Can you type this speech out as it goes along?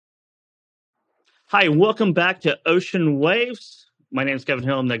Hi, welcome back to OceanWaves. My name is Kevin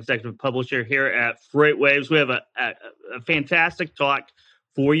Hill. I'm the executive publisher here at FreightWaves. We have a fantastic talk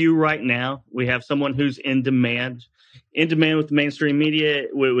for you right now. We have someone who's in demand with the mainstream media,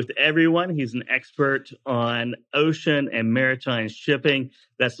 with everyone. He's an expert on ocean and maritime shipping.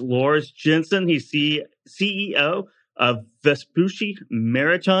 That's Lars Jensen. He's CEO of Vespucci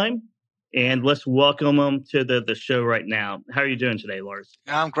Maritime. And let's welcome him to the show right now. How are you doing today, Lars?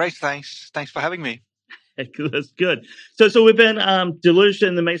 I'm great, thanks. Thanks for having me. That's good. So we've been deluged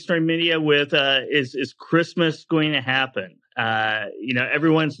in the mainstream media with is Christmas going to happen?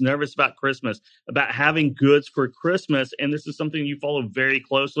 Everyone's nervous about Christmas, about having goods for Christmas, and this is something you follow very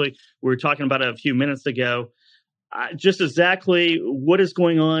closely. We were talking about it a few minutes ago. Just exactly what is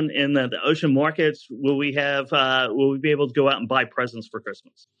going on in the ocean markets? Will we be able to go out and buy presents for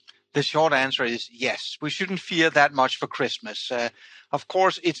Christmas? The short answer is yes. We shouldn't fear that much for Christmas. Of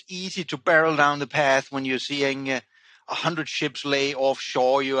course, it's easy to barrel down the path when you're seeing 100 ships lay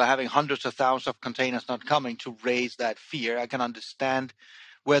offshore. You are having hundreds of thousands of containers not coming to raise that fear. I can understand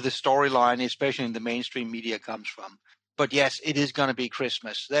where the storyline, especially in the mainstream media, comes from. But yes, it is going to be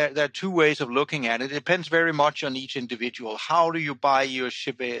Christmas. There are two ways of looking at it. It depends very much on each individual. How do you buy your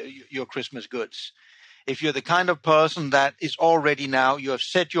Christmas goods? If you're the kind of person that is already now, you have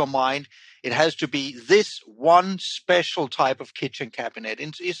set your mind, it has to be this one special type of kitchen cabinet,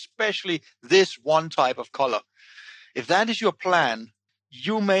 and especially this one type of color. If that is your plan,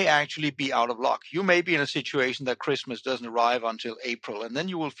 you may actually be out of luck. You may be in a situation that Christmas doesn't arrive until April, and then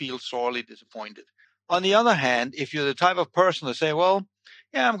you will feel sorely disappointed. On the other hand, if you're the type of person to say, well,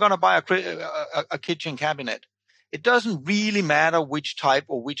 yeah, I'm going to buy a kitchen cabinet, it doesn't really matter which type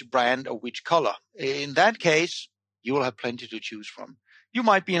or which brand or which color. In that case, you will have plenty to choose from. You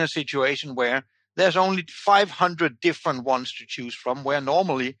might be in a situation where there's only 500 different ones to choose from, where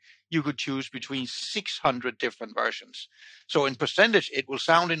normally you could choose between 600 different versions. So in percentage, it will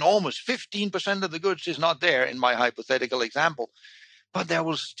sound enormous. 15% of the goods is not there in my hypothetical example. But there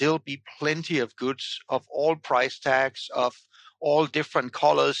will still be plenty of goods of all price tags, of all different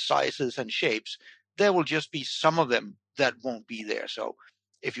colors, sizes, and shapes. There will just be some of them that won't be there. So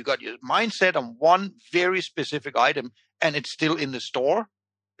if you got your mindset on one very specific item and it's still in the store,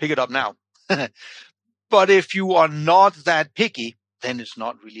 pick it up now. But if you are not that picky, then it's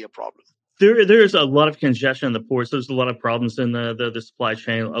not really a problem. There's a lot of congestion in the ports. There's a lot of problems in the supply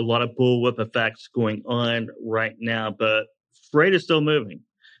chain, a lot of bullwhip effects going on right now, but freight is still moving.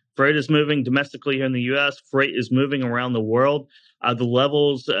 Freight is moving domestically here in the U.S. Freight is moving around the world. The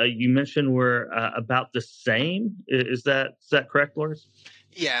levels you mentioned were about the same. Is that correct, Lars?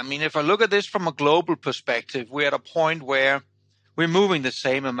 Yeah, I mean, if I look at this from a global perspective, we're at a point where we're moving the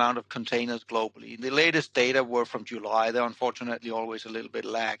same amount of containers globally. The latest data were from July. They're unfortunately always a little bit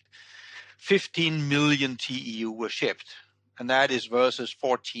lagged. 15 million TEU were shipped, and that is versus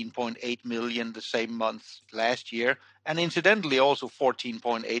 14.8 million the same month last year, and incidentally also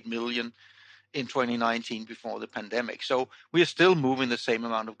 14.8 million in 2019 before the pandemic. So we are still moving the same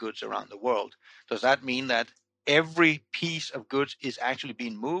amount of goods around the world. Does that mean that every piece of goods is actually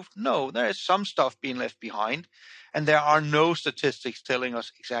being moved? No, there is some stuff being left behind, and there are no statistics telling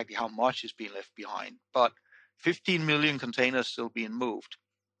us exactly how much is being left behind. But 15 million containers still being moved.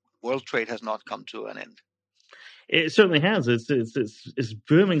 World trade has not come to an end. It certainly has. It's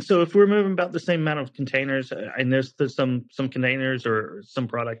booming. So if we're moving about the same amount of containers, I know there's some containers or some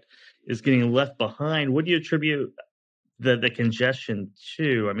product is getting left behind. What do you attribute the congestion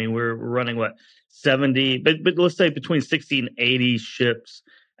to? I mean, we're running what 70, but let's say between 60 and 80 ships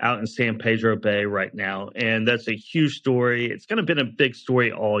out in San Pedro Bay right now, and that's a huge story. It's kind of been a big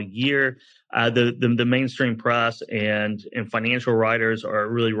story all year. The mainstream press and financial writers are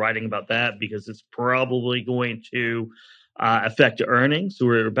really writing about that because it's probably going to affect earnings.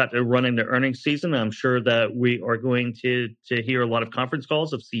 We're about to run into earnings season. I'm sure that we are going to hear a lot of conference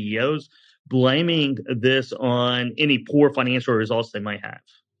calls of CEOs blaming this on any poor financial results they might have.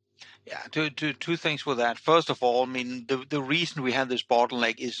 Yeah, two things with that. First of all, I mean, the reason we have this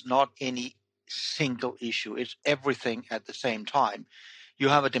bottleneck is not any single issue. It's everything at the same time. You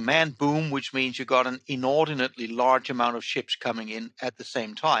have a demand boom, which means you got an inordinately large amount of ships coming in at the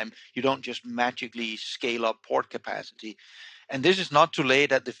same time. You don't just magically scale up port capacity. And this is not to lay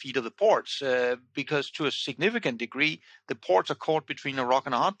it at the feet of the ports, because to a significant degree, the ports are caught between a rock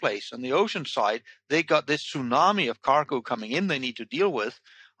and a hard place. On the ocean side, they got this tsunami of cargo coming in they need to deal with.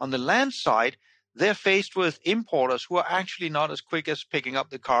 On the land side, they're faced with importers who are actually not as quick as picking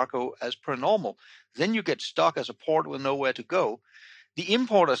up the cargo as per normal. Then you get stuck as a port with nowhere to go. The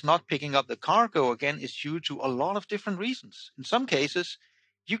importers not picking up the cargo, again, is due to a lot of different reasons. In some cases,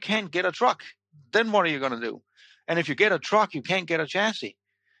 you can't get a truck. then what are you going to do? And if you get a truck, you can't get a chassis.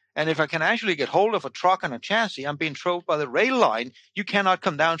 And if I can actually get hold of a truck and a chassis, I'm being towed by the rail line. You cannot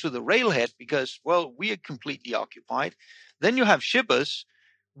come down to the railhead because, well, we are completely occupied. Then you have shippers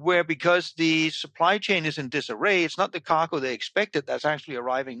where, because the supply chain is in disarray, it's not the cargo they expected that's actually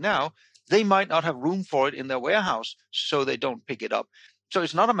arriving now. They might not have room for it in their warehouse, so they don't pick it up. So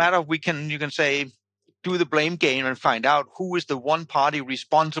it's not a matter of you can say, do the blame game and find out who is the one party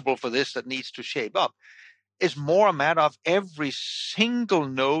responsible for this that needs to shape up. It's more a matter of every single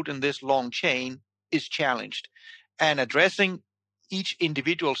node in this long chain is challenged, and addressing each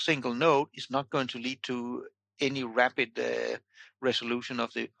individual single node is not going to lead to any rapid resolution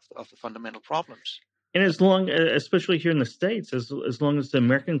of the fundamental problems. And as long, especially here in the States, as long as the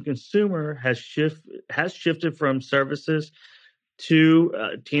American consumer has shifted from services to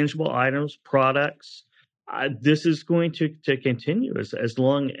tangible items, products, this is going to continue as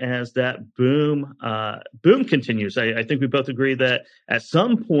long as that boom continues. I think we both agree that at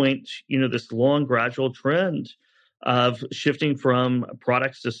some point, this long gradual trend of shifting from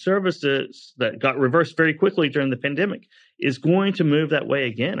products to services that got reversed very quickly during the pandemic is going to move that way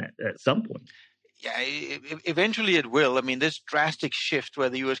again at some point. Yeah, eventually it will. I mean, this drastic shift where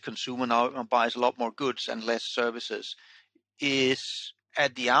the U.S. consumer now buys a lot more goods and less services is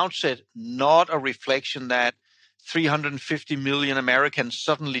at the outset not a reflection that 350 million Americans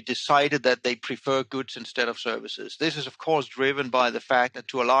suddenly decided that they prefer goods instead of services. This is, of course, driven by the fact that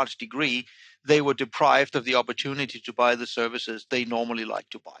to a large degree, they were deprived of the opportunity to buy the services they normally like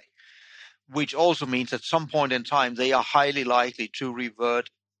to buy, which also means at some point in time, they are highly likely to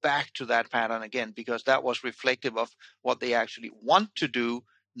revert back to that pattern again, because that was reflective of what they actually want to do,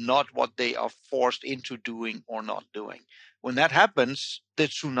 not what they are forced into doing or not doing. When that happens, the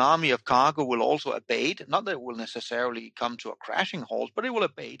tsunami of cargo will also abate. Not that it will necessarily come to a crashing halt, but it will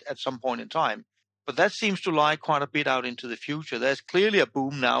abate at some point in time. But that seems to lie quite a bit out into the future. There's clearly a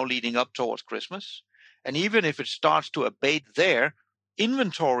boom now leading up towards Christmas. And even if it starts to abate there,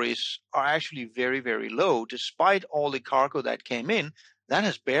 inventories are actually very, very low. Despite all the cargo that came in, that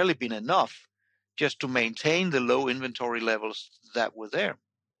has barely been enough just to maintain the low inventory levels that were there.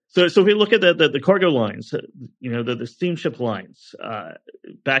 So if we look at the cargo lines, the steamship lines,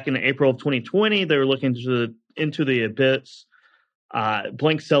 back in April of 2020, they were looking into the abyss.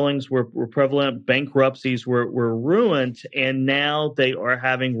 Blank sailings were prevalent, bankruptcies were ruined, and now they are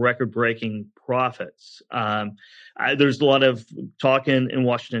having record-breaking profits. There's a lot of talk in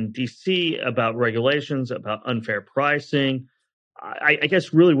Washington, D.C. about regulations, about unfair pricing. I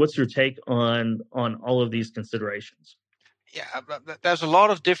guess really, what's your take on all of these considerations? Yeah, there's a lot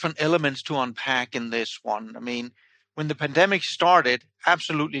of different elements to unpack in this one. I mean, when the pandemic started,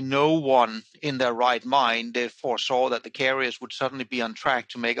 absolutely no one in their right mind foresaw that the carriers would suddenly be on track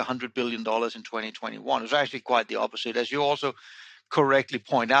to make $100 billion in 2021. It was actually quite the opposite. As you also correctly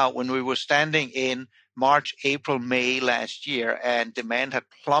point out, when we were standing in March, April, May last year, and demand had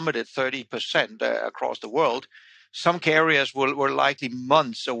plummeted 30% across the world, some carriers were likely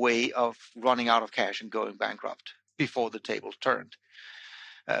months away of running out of cash and going bankrupt before the tables turned.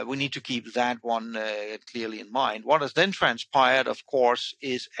 We need to keep that one clearly in mind. What has then transpired, of course,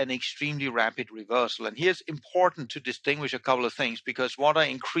 is an extremely rapid reversal. And here's important to distinguish a couple of things, because what I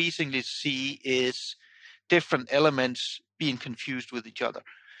increasingly see is different elements being confused with each other.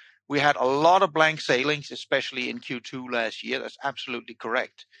 We had a lot of blank sailings, especially in Q2 last year. That's absolutely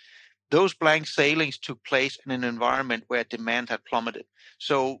correct. Those blank sailings took place in an environment where demand had plummeted.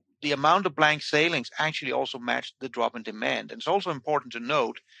 So the amount of blank sailings actually also matched the drop in demand. And it's also important to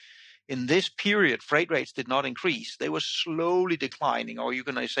note, in this period, freight rates did not increase. They were slowly declining, or you're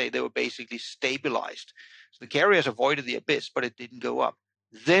going to say they were basically stabilized. So the carriers avoided the abyss, but it didn't go up.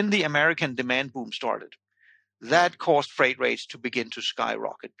 Then the American demand boom started. That caused freight rates to begin to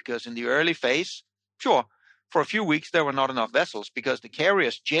skyrocket, because in the early phase, sure, for a few weeks there were not enough vessels, because the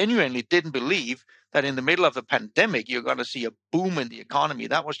carriers genuinely didn't believe that in the middle of the pandemic you're going to see a boom in the economy.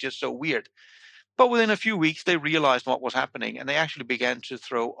 That was just so weird. But within a few weeks they realized what was happening, and they actually began to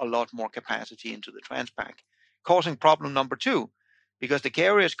throw a lot more capacity into the Transpac, causing problem number two, because the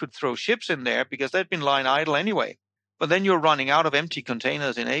carriers could throw ships in there because they'd been lying idle anyway. But then you're running out of empty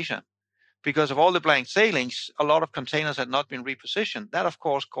containers in Asia. Because of all the blank sailings, a lot of containers had not been repositioned. That, of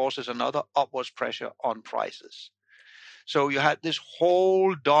course, causes another upwards pressure on prices. So you had this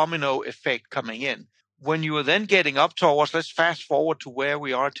whole domino effect coming in. When you were then getting up towards, let's fast forward to where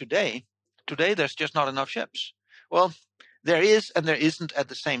we are today. Today, there's just not enough ships. Well, there is and there isn't at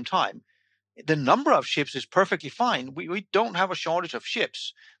the same time. The number of ships is perfectly fine. We don't have a shortage of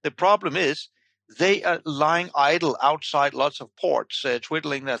ships. The problem is They are lying idle outside lots of ports,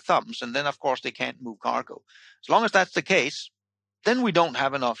 twiddling their thumbs, and then, of course, they can't move cargo. As long as that's the case, then we don't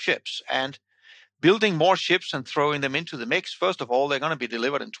have enough ships. And building more ships and throwing them into the mix, first of all, they're going to be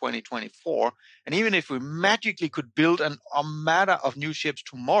delivered in 2024. And even if we magically could build an armada of new ships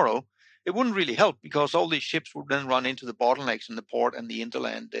tomorrow, it wouldn't really help, because all these ships would then run into the bottlenecks in the port and the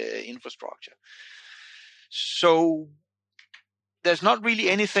interland infrastructure. So there's not really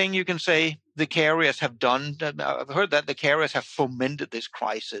anything you can say the carriers have done. I've heard that the carriers have fomented this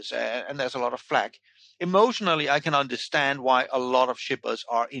crisis, and there's a lot of flack. Emotionally, I can understand why a lot of shippers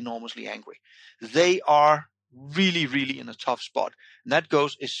are enormously angry. They are really, really in a tough spot. And that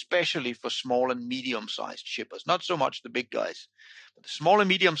goes especially for small and medium-sized shippers, not so much the big guys. But the small and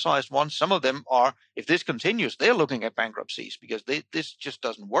medium-sized ones, some of them are, if this continues, they're looking at bankruptcies, because this just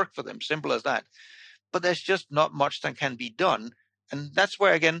doesn't work for them. Simple as that. But there's just not much that can be done. And that's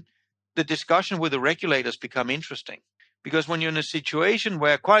where, again, the discussion with the regulators become interesting. Because when you're in a situation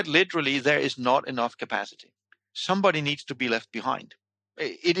where quite literally there is not enough capacity, somebody needs to be left behind.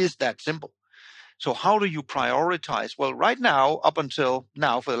 It is that simple. So how do you prioritize? Well, right now, up until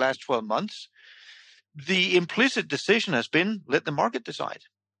now, for the last 12 months, the implicit decision has been, let the market decide.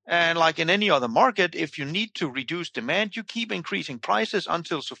 And like in any other market, if you need to reduce demand, you keep increasing prices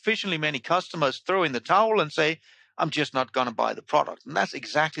until sufficiently many customers throw in the towel and say, I'm just not going to buy the product. And that's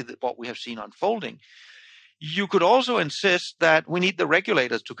exactly what we have seen unfolding. You could also insist that we need the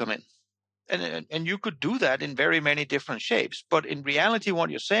regulators to come in. And you could do that in very many different shapes. But in reality,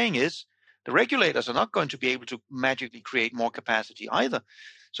 what you're saying is the regulators are not going to be able to magically create more capacity either.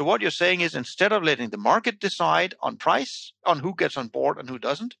 So what you're saying is, instead of letting the market decide on price, on who gets on board and who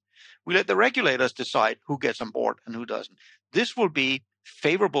doesn't, we let the regulators decide who gets on board and who doesn't. This will be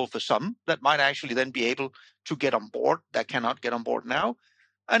favorable for some that might actually then be able to get on board that cannot get on board now.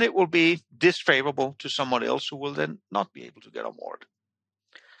 And it will be disfavorable to someone else who will then not be able to get on board.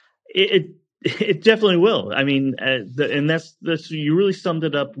 It definitely will. I mean, and that's you really summed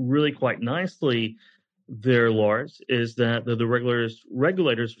it up really quite nicely there, Lars. Is that the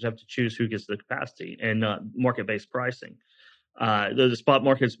regulators have to choose who gets the capacity and not market-based pricing. The spot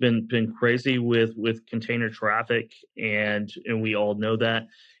market's been crazy with container traffic, and we all know that.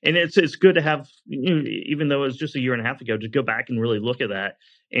 And it's good to have, even though it was just a year and a half ago, to go back and really look at that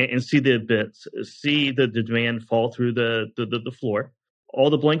and see the bits, see the demand fall through the floor, all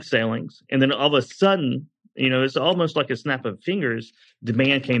the blank sailings, and then all of a sudden, it's almost like a snap of fingers,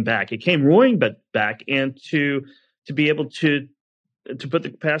 demand came back. It came roaring back, and to be able to put the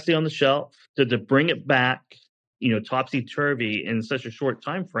capacity on the shelf, to bring it back, topsy-turvy in such a short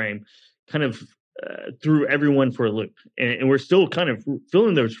time frame, kind of threw everyone for a loop. And we're still kind of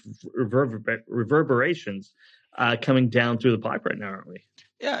feeling those reverberations coming down through the pipe right now, aren't we?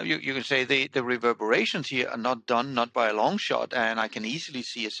 Yeah, you can say the reverberations here are not by a long shot, and I can easily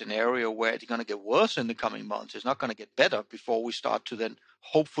see a scenario where it's going to get worse in the coming months. It's not going to get better before we start to then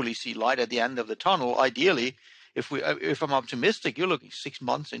hopefully see light at the end of the tunnel. Ideally, if I'm optimistic, you're looking 6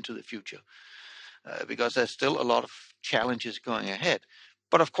 months into the future, because there's still a lot of challenges going ahead.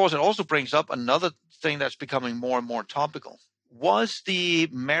 But of course, it also brings up another thing that's becoming more and more topical. Was the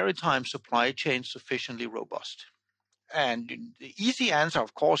maritime supply chain sufficiently robust? And the easy answer,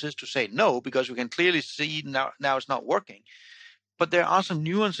 of course, is to say no, because we can clearly see now it's not working. But there are some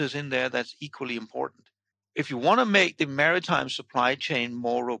nuances in there that's equally important. If you want to make the maritime supply chain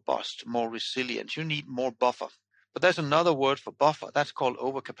more robust, more resilient, you need more buffer. But there's another word for buffer. That's called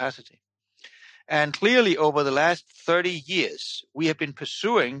overcapacity. And clearly, over the last 30 years, we have been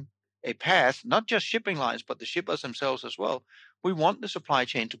pursuing a path, not just shipping lines, but the shippers themselves as well. We want the supply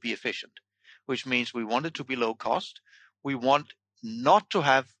chain to be efficient, which means we want it to be low cost. We want not to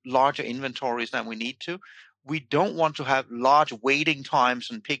have larger inventories than we need to. We don't want to have large waiting times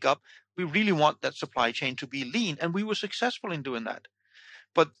and pickup. We really want that supply chain to be lean, and we were successful in doing that.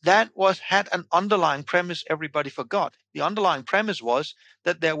 But that had an underlying premise everybody forgot. The underlying premise was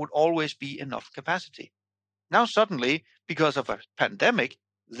that there would always be enough capacity. Now suddenly, because of a pandemic,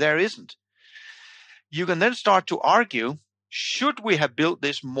 there isn't. You can then start to argue, should we have built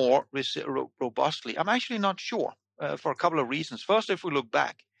this more robustly? I'm actually not sure. For a couple of reasons. First, if we look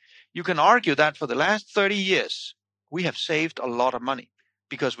back, you can argue that for the last 30 years, we have saved a lot of money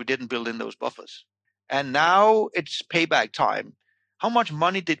because we didn't build in those buffers. And now it's payback time. How much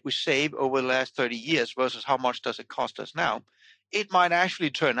money did we save over the last 30 years versus how much does it cost us now? It might actually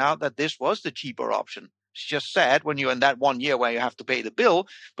turn out that this was the cheaper option. It's just sad when you're in that 1 year where you have to pay the bill,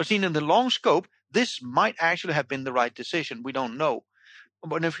 but seen in the long scope, this might actually have been the right decision. We don't know.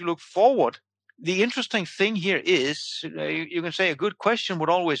 But if you look forward, The interesting thing here is, you can say a good question would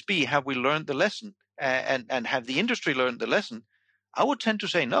always be, have we learned the lesson? And have the industry learned the lesson? I would tend to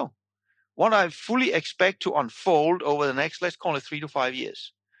say no. What I fully expect to unfold over the next, let's call it 3 to 5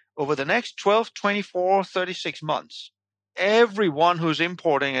 years, over the next 12, 24, 36 months, everyone who's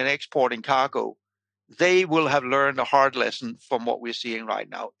importing and exporting cargo, they will have learned a hard lesson from what we're seeing right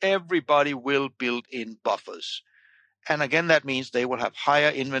now. Everybody will build in buffers. And again, that means they will have higher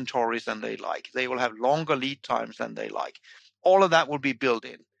inventories than they like. They will have longer lead times than they like. All of that will be built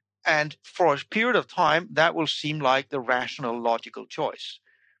in. And for a period of time, that will seem like the rational, logical choice.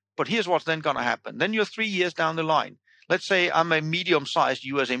 But here's what's then going to happen. Then you're 3 years down the line. Let's say I'm a medium-sized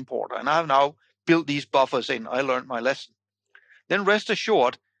US importer, and I've now built these buffers in. I learned my lesson. Then rest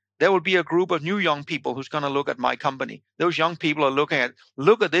assured, there will be a group of new young people who's going to look at my company. Those young people are looking at,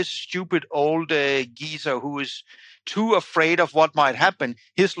 look at this stupid old geezer who is too afraid of what might happen.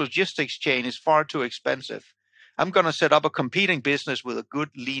 His logistics chain is far too expensive. I'm going to set up a competing business with a good,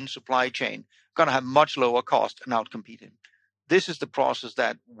 lean supply chain. Going to have much lower cost and outcompete him. This is the process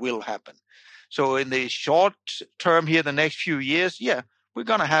that will happen. So in the short term here, the next few years, yeah, we're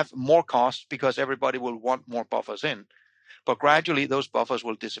going to have more costs because everybody will want more buffers in. But gradually, those buffers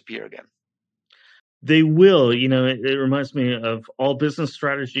will disappear again. They will. It reminds me of all business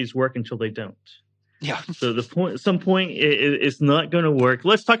strategies work until they don't. Yeah. So some point, it's not going to work.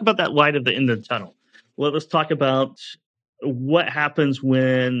 Let's talk about that light at the end of the tunnel. Let's talk about what happens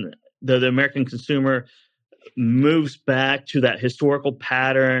when the American consumer moves back to that historical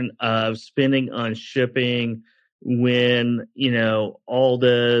pattern of spending on shipping when all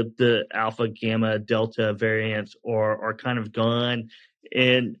the alpha, gamma, delta variants are kind of gone,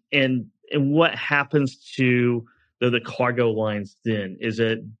 and what happens to the cargo lines then? Is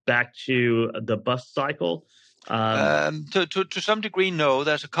it back to the bus cycle? To some degree, no.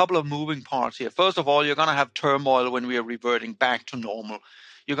 There's a couple of moving parts here. First of all, you're going to have turmoil when we are reverting back to normal.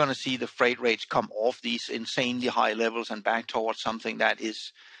 You're going to see the freight rates come off these insanely high levels and back towards something that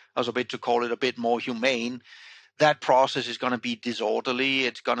is, I was a bit to call it a bit more humane. That process is going to be disorderly.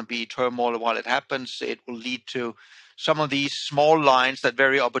 It's going to be turmoil while it happens. It will lead to some of these small lines that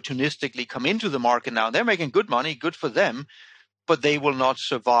very opportunistically come into the market now. They're making good money, good for them, but they will not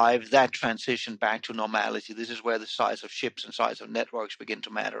survive that transition back to normality. This is where the size of ships and size of networks begin to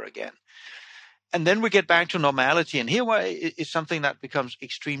matter again. And then we get back to normality. And here is something that becomes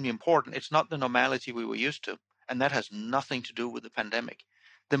extremely important. It's not the normality we were used to. And that has nothing to do with the pandemic.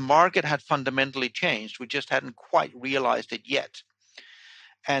 The market had fundamentally changed. We just hadn't quite realized it yet.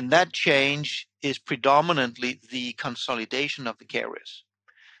 And that change is predominantly the consolidation of the carriers.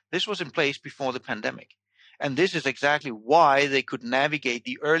 This was in place before the pandemic. And this is exactly why they could navigate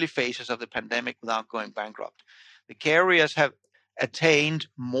the early phases of the pandemic without going bankrupt. The carriers have attained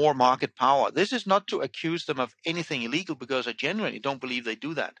more market power. This is not to accuse them of anything illegal, because I genuinely don't believe they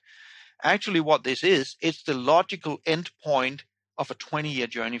do that. Actually, what this is, it's the logical end point of a 20-year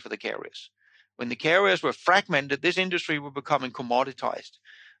journey for the carriers. When the carriers were fragmented, this industry was becoming commoditized.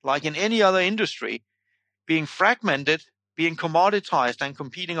 Like in any other industry, being fragmented, being commoditized, and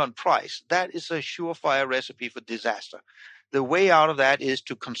competing on price, that is a surefire recipe for disaster. The way out of that is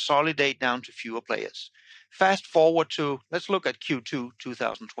to consolidate down to fewer players. Fast forward to, let's look at Q2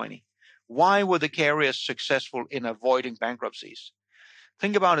 2020. Why were the carriers successful in avoiding bankruptcies?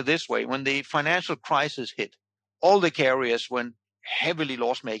 Think about it this way. When the financial crisis hit, all the carriers went heavily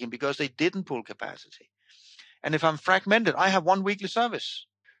loss-making because they didn't pull capacity. And if I'm fragmented, I have one weekly service.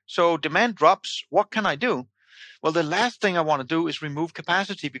 So demand drops. What can I do? Well, the last thing I want to do is remove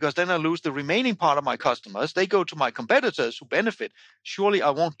capacity, because then I lose the remaining part of my customers. They go to my competitors who benefit. Surely I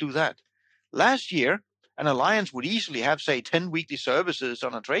won't do that. Last year, an alliance would easily have, say, 10 weekly services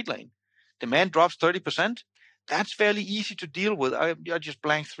on a trade lane. Demand drops 30%. That's fairly easy to deal with. I just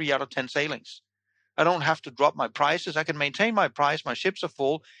blank 3 out of 10 sailings. I don't have to drop my prices. I can maintain my price. My ships are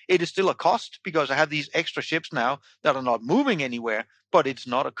full. It is still a cost because I have these extra ships now that are not moving anywhere, but it's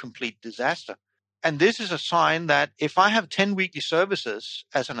not a complete disaster. And this is a sign that if I have 10 weekly services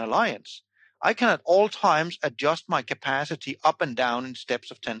as an alliance, I can at all times adjust my capacity up and down in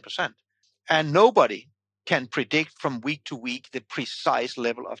steps of 10%. And nobody can predict from week to week the precise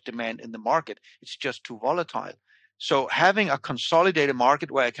level of demand in the market. It's just too volatile. So having a consolidated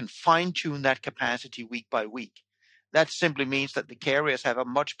market where I can fine-tune that capacity week by week, that simply means that the carriers have a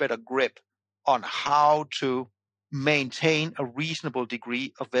much better grip on how to maintain a reasonable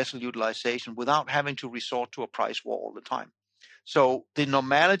degree of vessel utilization without having to resort to a price war all the time. So the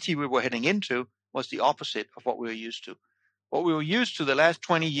normality we were heading into was the opposite of what we were used to. What we were used to the last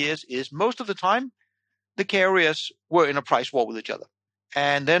 20 years is most of the time, the carriers were in a price war with each other.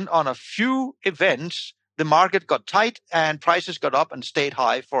 And then on a few events, the market got tight and prices got up and stayed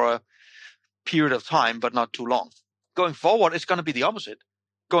high for a period of time, but not too long. Going forward, it's going to be the opposite.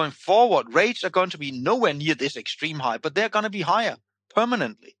 Going forward, rates are going to be nowhere near this extreme high, but they're going to be higher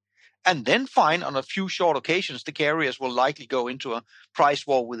permanently. And then fine, on a few short occasions, the carriers will likely go into a price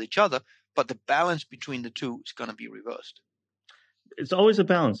war with each other, but the balance between the two is going to be reversed. It's always a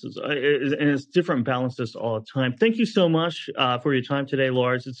balance, and it's different balances all the time. Thank you so much for your time today,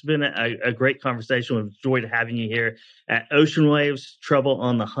 Lars. It's been a great conversation. We've enjoyed having you here at OceanWaves, Trouble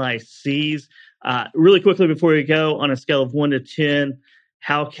on the High Seas. Really quickly before we go, on a scale of 1 to 10,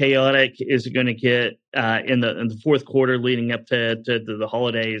 how chaotic is it going to get in the fourth quarter leading up to the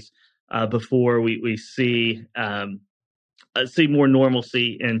holidays before we see more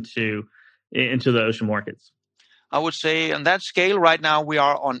normalcy into the ocean markets? I would say on that scale right now we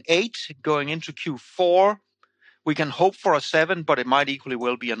are on 8 going into Q4. We can hope for a 7, but it might equally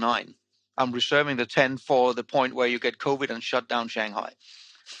well be a 9. I'm reserving the 10 for the point where you get COVID and shut down Shanghai.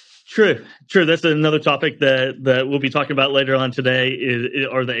 True. That's another topic that we'll be talking about later on today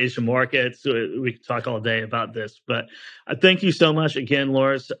are the Asian markets. We could talk all day about this, but thank you so much again,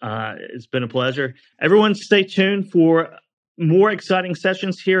 Lars. It's been a pleasure. Everyone stay tuned for more exciting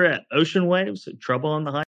sessions here at OceanWaves, Trouble on the High.